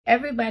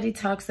Everybody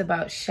talks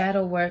about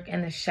shadow work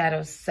and the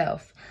shadow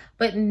self,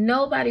 but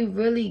nobody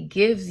really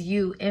gives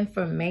you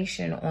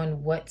information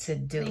on what to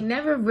do. They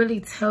never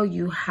really tell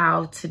you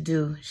how to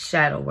do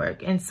shadow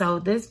work. And so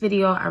this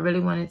video, I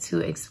really wanted to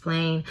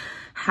explain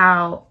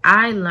how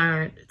I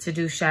learned to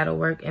do shadow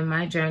work in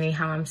my journey,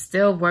 how I'm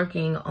still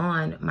working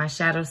on my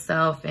shadow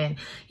self and,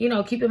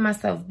 keeping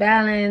myself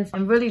balanced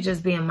and really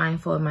just being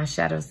mindful of my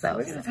shadow self.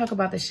 We're going to talk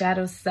about the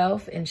shadow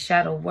self and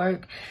shadow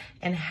work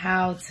and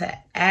how to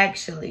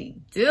actually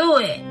do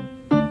it.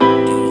 Do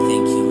you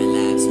think human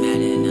lives matter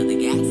in other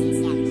galaxies?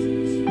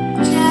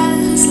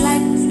 Just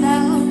like the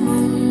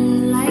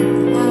moon, like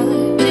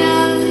the,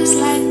 just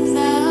like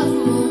the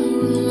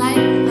moon, like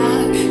the,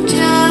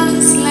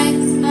 just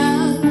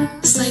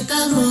like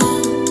the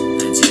moon.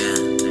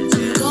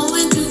 I'm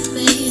going through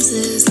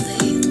phases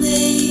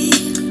lately.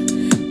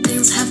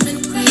 Things have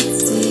been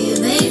crazy.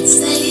 They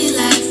say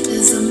life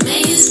is a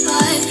maze,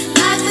 but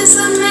life is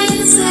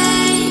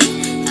amazing.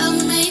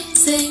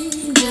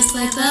 Just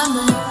like the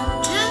moon,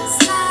 just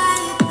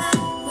like the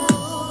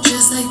moon,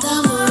 just like the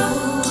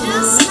moon,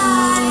 just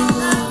like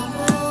the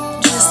moon,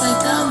 just like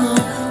the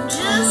moon,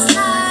 just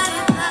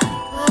like the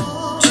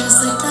moon, just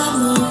like the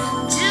moon,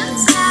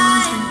 just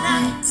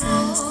like the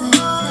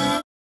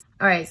moon.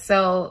 All right,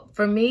 so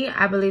for me,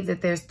 I believe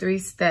that there's 3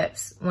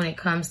 steps when it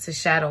comes to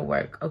shadow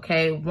work,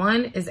 okay?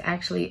 One is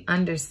actually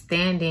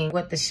understanding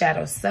what the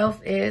shadow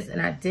self is, and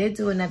I did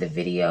do another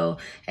video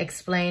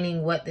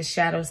explaining what the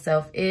shadow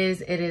self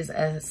is. It is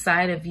a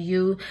side of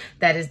you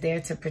that is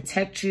there to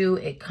protect you.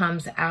 It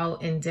comes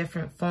out in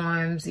different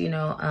forms,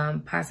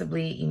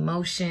 possibly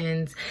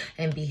emotions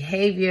and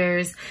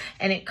behaviors,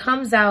 and it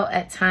comes out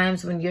at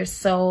times when your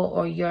soul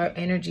or your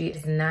energy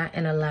is not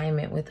in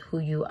alignment with who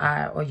you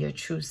are or your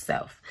true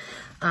self.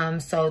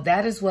 So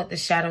that is what the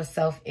shadow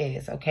self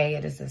is, okay?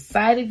 It is a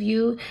side of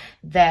you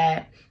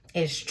that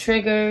is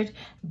triggered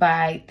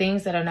by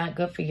things that are not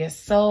good for your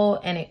soul,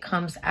 and it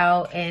comes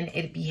out and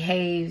it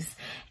behaves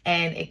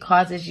and it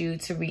causes you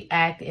to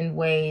react in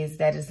ways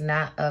that is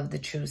not of the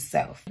true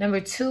self.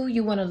 Number 2,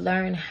 you want to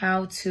learn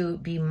how to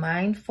be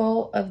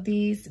mindful of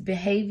these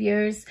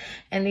behaviors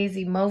and these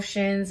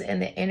emotions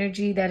and the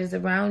energy that is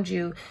around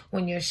you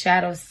when your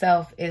shadow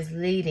self is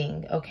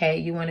leading, okay?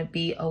 You want to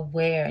be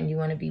aware and you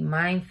want to be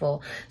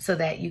mindful so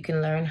that you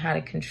can learn how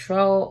to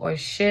control or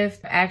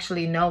shift,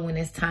 actually know when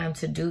it's time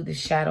to do the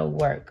shadow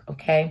work,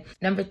 okay?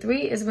 Number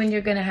 3 is when you're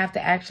going to have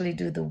to actually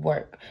do the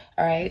work,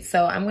 all right?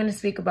 So I'm going to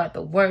speak about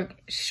the work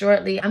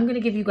shortly. I'm going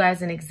to give you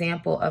guys an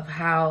example of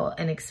how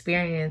an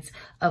experience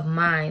of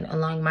mine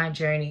along my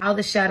journey, how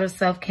the shadow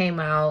self came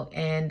out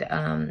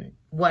and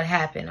what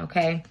happened,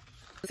 okay?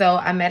 So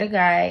I met a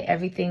guy,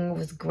 everything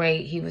was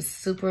great. He was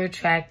super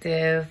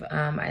attractive.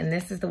 And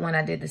this is the one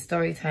I did the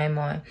story time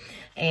on.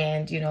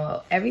 And,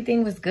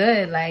 everything was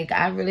good. Like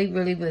I really,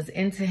 really was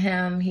into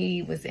him.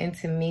 He was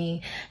into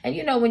me. And,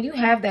 when you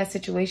have that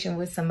situation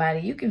with somebody,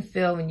 you can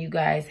feel when you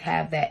guys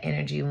have that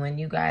energy, when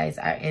you guys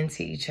are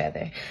into each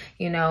other,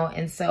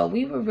 and so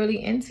we were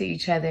really into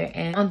each other.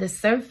 And on the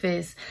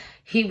surface,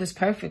 he was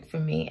perfect for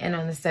me, and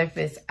on the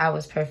surface, I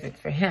was perfect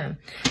for him.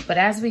 But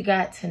as we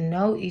got to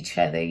know each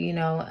other,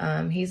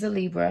 he's a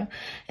Libra,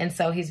 and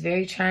so he's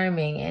very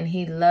charming, and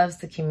he loves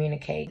to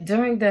communicate.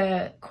 During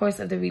the course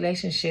of the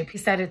relationship, he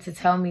started to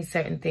tell me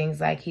certain things,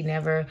 like he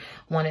never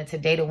wanted to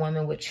date a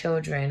woman with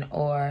children,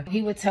 or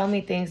he would tell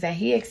me things that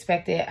he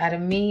expected out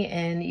of me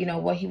and,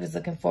 what he was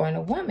looking for in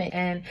a woman.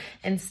 And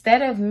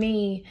instead of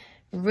me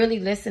really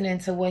listening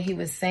to what he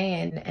was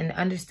saying and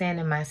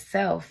understanding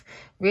myself,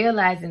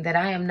 realizing that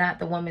I am not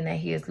the woman that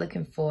he is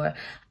looking for,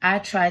 I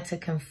tried to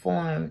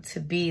conform to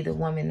be the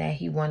woman that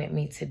he wanted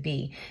me to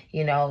be.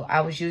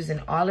 I was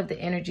using all of the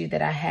energy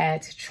that I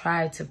had to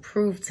try to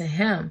prove to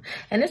him.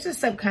 And this was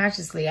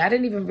subconsciously. I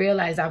didn't even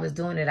realize I was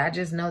doing it. I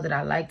just know that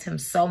I liked him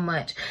so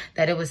much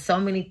that it was so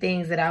many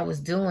things that I was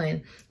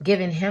doing,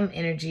 giving him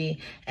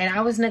energy, and I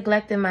was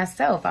neglecting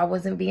myself. I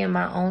wasn't being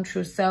my own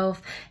true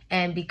self.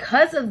 And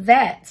because of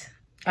that,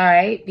 all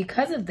right,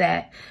 because of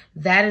that,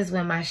 that is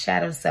when my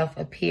shadow self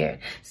appeared.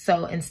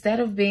 So instead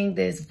of being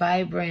this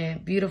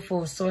vibrant,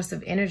 beautiful source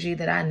of energy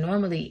that I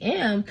normally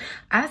am,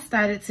 I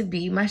started to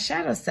be my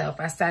shadow self.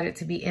 I started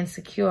to be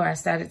insecure. I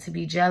started to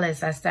be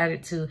jealous. I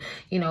started to,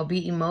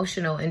 be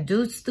emotional and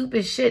do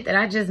stupid shit that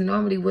I just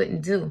normally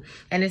wouldn't do.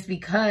 And it's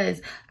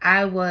because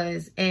I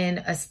was in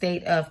a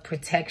state of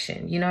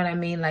protection. You know what I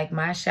mean? Like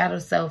my shadow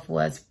self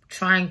was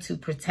trying to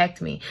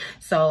protect me.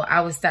 So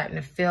I was starting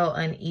to feel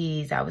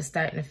unease. I was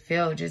starting to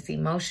feel just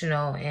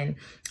emotional and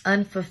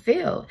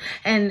unfulfilled.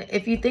 And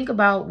if you think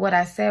about what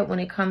I said when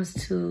it comes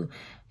to,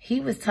 he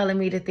was telling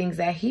me the things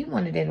that he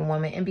wanted in a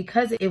woman. And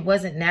because it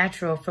wasn't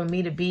natural for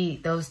me to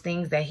be those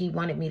things that he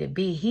wanted me to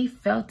be, he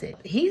felt it.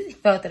 He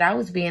felt that I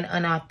was being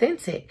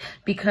unauthentic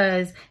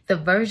because the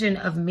version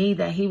of me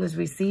that he was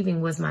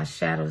receiving was my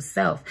shadow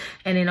self.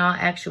 And in all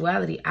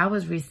actuality, I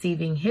was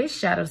receiving his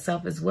shadow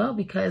self as well,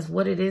 because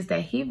what it is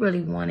that he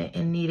really wanted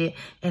and needed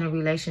in a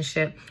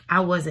relationship, I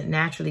wasn't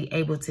naturally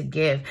able to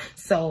give.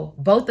 So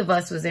both of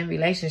us was in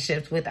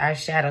relationships with our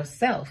shadow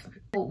self.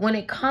 When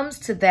it comes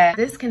to that,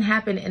 this can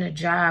happen in a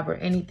job or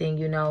anything.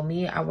 You know,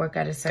 me, I work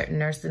at a certain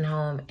nursing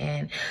home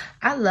and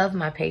I love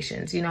my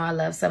patients. You know, I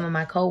love some of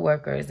my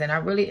coworkers and I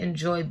really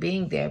enjoy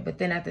being there. But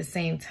then at the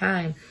same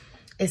time,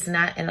 it's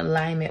not in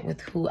alignment with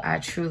who I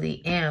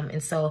truly am.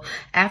 And so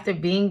after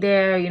being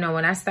there, you know,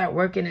 when I start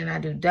working and I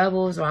do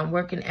doubles or I'm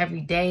working every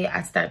day,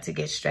 I start to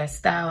get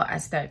stressed out. I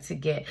start to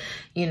get,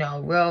 you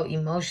know, real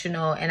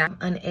emotional, and I'm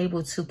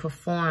unable to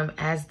perform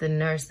as the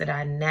nurse that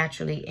I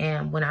naturally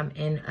am when I'm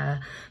in a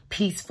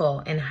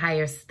peaceful and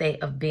higher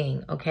state of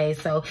being. Okay,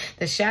 so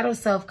the shadow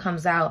self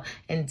comes out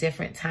in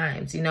different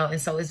times, you know, and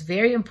so it's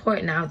very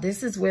important. Now,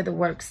 this is where the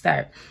work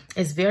starts.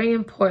 It's very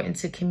important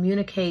to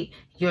communicate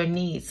your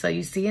needs. So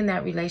you see in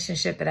that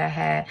relationship that I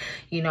had,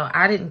 you know,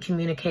 I didn't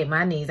communicate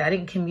my needs. I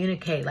didn't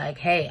communicate like,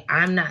 hey,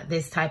 I'm not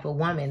this type of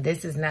woman.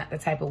 This is not the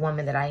type of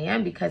woman that I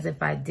am. Because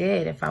if I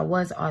did, if I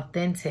was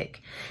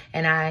authentic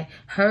and I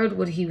heard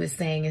what he was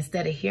saying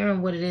instead of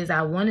hearing what it is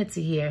I wanted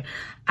to hear,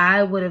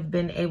 I would have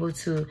been able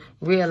to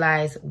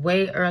realize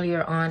way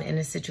earlier on in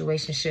a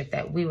situationship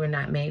that we were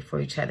not made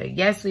for each other.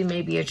 Yes, we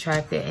may be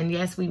attracted, and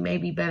yes, we may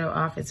be better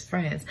off as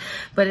friends.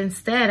 But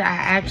instead, I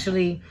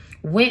actually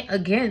went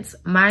against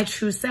my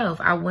true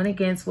self. I went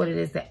against what it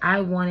is that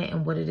I wanted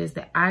and what it is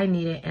that I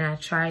needed. And I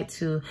tried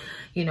to,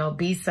 you know,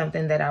 be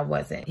something that I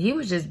wasn't. He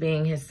was just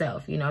being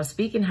himself, you know,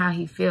 speaking how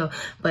he feel.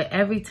 But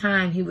every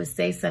time he would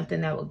say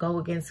something that would go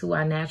against who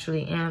I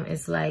naturally am,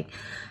 it's like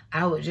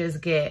I would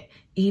just get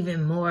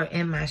even more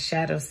in my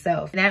shadow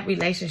self. That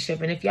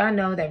relationship, and if y'all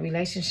know that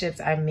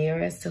relationships are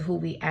mirrors to who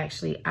we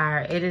actually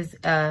are, it is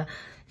a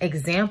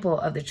example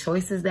of the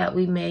choices that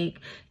we make.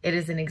 It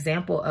is an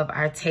example of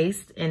our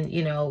taste and,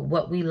 you know,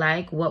 what we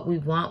like, what we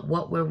want,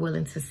 what we're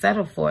willing to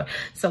settle for.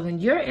 So when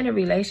you're in a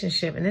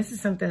relationship, and this is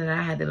something that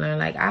I had to learn,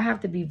 like I have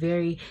to be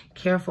very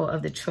careful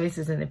of the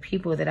choices and the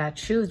people that I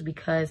choose,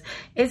 because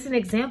it's an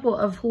example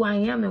of who I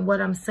am and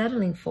what I'm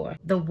settling for.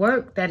 The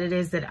work that it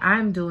is that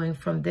I'm doing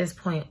from this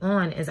point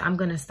on is I'm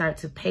going to start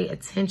to pay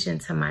attention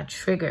to my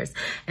triggers.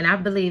 And I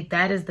believe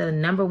that is the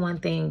number one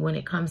thing when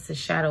it comes to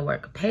shadow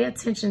work. Pay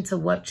attention to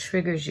what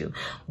triggers you.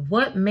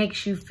 What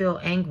makes you feel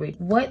angry?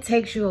 What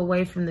takes you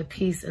away from the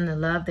peace and the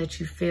love that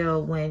you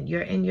feel when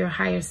you're in your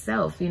higher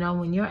self? You know,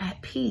 when you're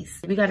at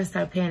peace, we got to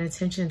start paying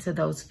attention to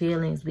those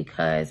feelings,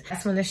 because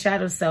that's when the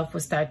shadow self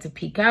will start to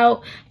peek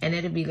out, and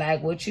it'll be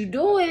like, what you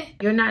doing?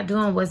 You're not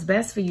doing what's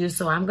best for you.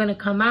 So I'm going to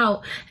come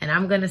out and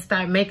I'm going to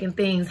start making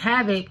things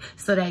havoc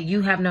so that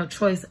you have no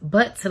choice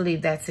but to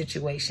leave that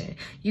situation.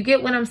 You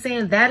get what I'm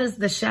saying? That is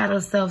the shadow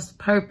self's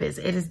purpose.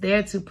 It is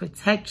there to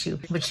protect you,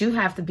 but you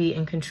have to be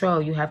in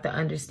control. You have to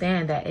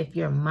understand that if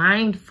you're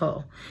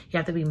mindful, you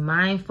have to be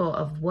mindful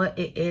of what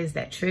it is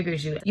that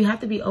triggers you. You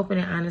have to be open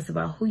and honest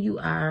about who you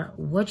are,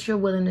 what you're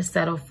willing to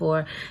settle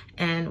for,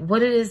 and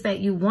what it is that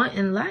you want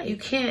in life. You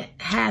can't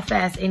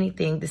half-ass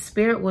anything. The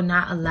spirit will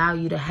not allow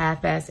you to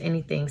half-ass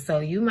anything. So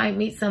you might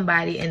meet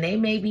somebody and they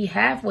may be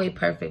halfway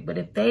perfect, but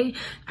if they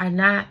are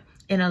not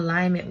in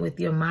alignment with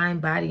your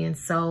mind, body, and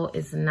soul,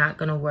 it's not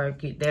going to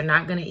work. They're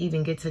not going to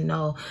even get to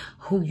know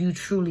who you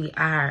truly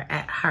are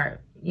at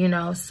heart. You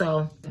know,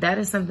 so that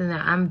is something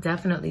that I'm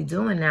definitely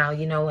doing now.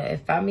 You know,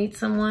 if I meet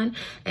someone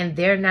and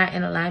they're not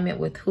in alignment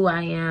with who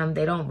I am,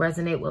 they don't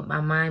resonate with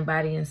my mind,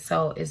 body, and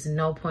soul, it's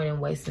no point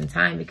in wasting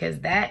time, because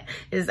that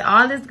is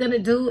all it's going to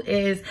do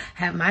is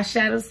have my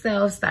shadow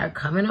self start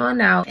coming on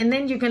out. And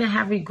then you're going to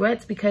have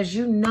regrets, because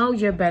you know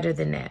you're better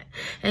than that.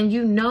 And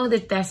you know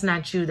that that's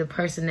not you, the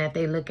person that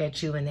they look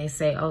at you and they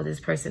say, oh, this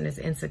person is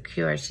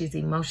insecure. She's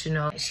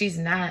emotional. She's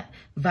not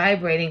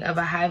vibrating of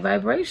a high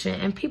vibration.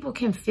 And people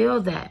can feel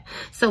that.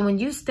 So when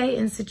you stay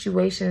in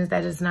situations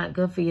that is not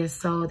good for your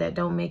soul, that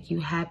don't make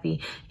you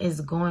happy, is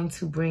going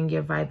to bring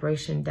your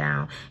vibration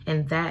down.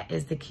 And that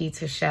is the key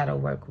to shadow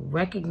work.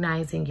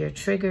 Recognizing your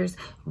triggers,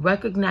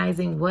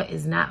 recognizing what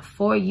is not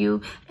for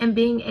you, and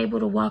being able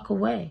to walk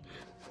away.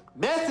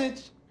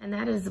 Message. And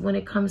that is when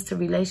it comes to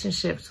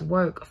relationships,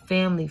 work,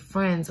 family,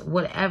 friends,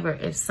 whatever.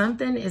 If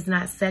something is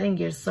not setting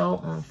your soul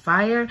on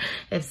fire,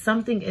 if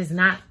something is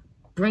not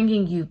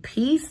bringing you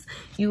peace,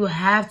 you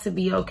have to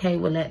be okay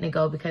with letting it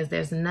go, because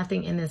there's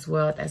nothing in this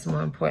world that's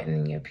more important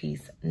than your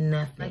peace.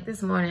 Nothing. Like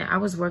this morning, I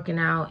was working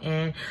out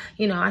and,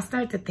 you know, I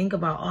started to think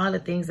about all the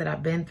things that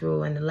I've been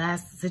through and the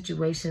last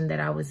situation that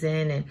I was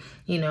in, and,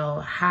 you know,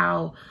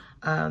 how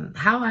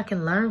I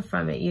can learn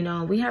from it. You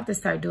know, we have to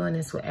start doing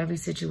this with every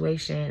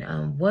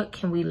situation. What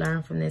can we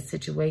learn from this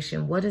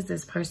situation? What is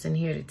this person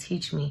here to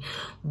teach me?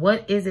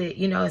 What is it,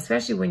 you know,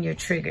 especially when you're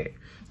triggered?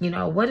 You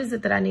know, what is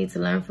it that I need to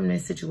learn from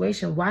this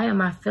situation? Why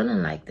am I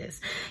feeling like this?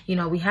 You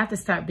know, we have to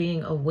start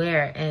being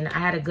aware. And I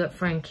had a good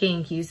friend,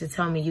 King. He used to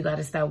tell me, you got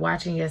to start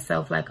watching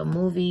yourself like a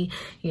movie,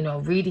 you know,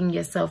 reading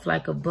yourself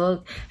like a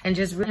book, and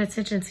just paying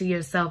attention to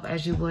yourself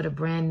as you would a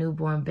brand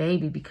newborn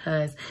baby,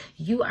 because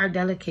you are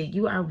delicate.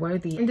 You are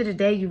worthy. At the end of the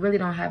day, you really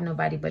don't have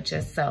nobody but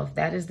yourself.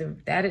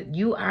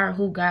 You are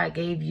who God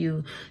gave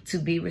you to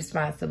be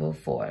responsible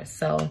for.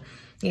 So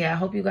yeah, I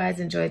hope you guys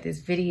enjoyed this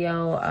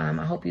video. I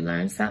hope you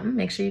learned something.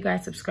 Make sure you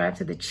guys subscribe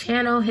to the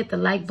channel, hit the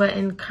like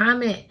button,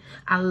 comment.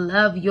 I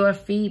love your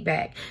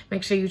feedback.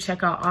 Make sure you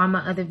check out all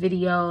my other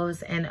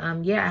videos.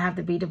 And yeah, I have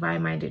the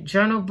Bedivineminded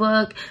Journal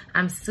book.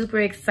 I'm super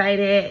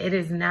excited. It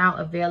is now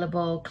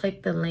available.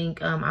 Click the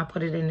link. I'll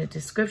put it in the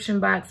description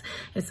box.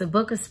 It's a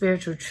book of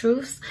spiritual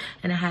truths,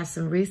 and it has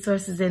some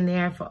resources in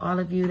there for all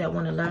of you that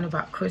want to learn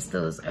about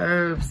crystals,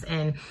 herbs,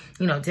 and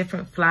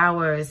different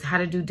flowers, how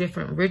to do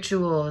different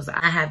rituals.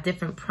 I have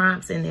different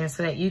prompts in there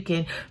so that you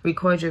can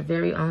record your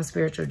very own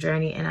spiritual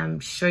journey, and I'm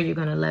sure you're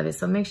gonna love it.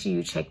 So make sure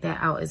you check that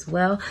out as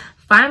well.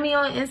 Find me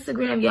on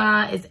Instagram,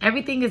 y'all.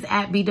 Everything is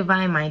at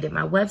Bedivineminded.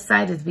 My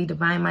website is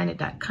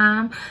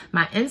Bedivineminded.com.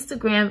 My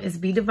Instagram is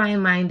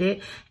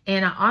Bedivineminded.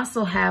 And I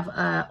also have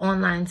an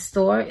online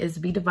store, is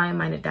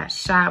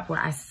Bedivineminded.shop, where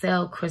I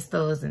sell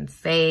crystals and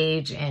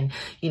sage and,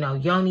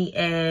 yoni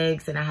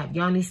eggs. And I have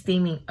yoni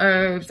steaming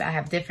herbs. I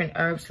have different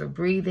herbs for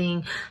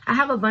breathing. I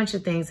have a bunch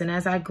of things. And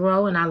as I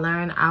grow and I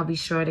learn, I'll be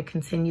sure to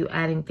continue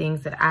adding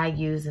things that I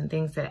use and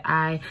things that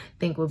I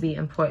think will be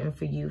important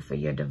for you for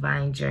your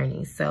divine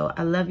journey. So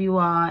I love you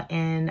all,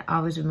 and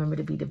always remember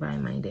to be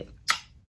divine minded.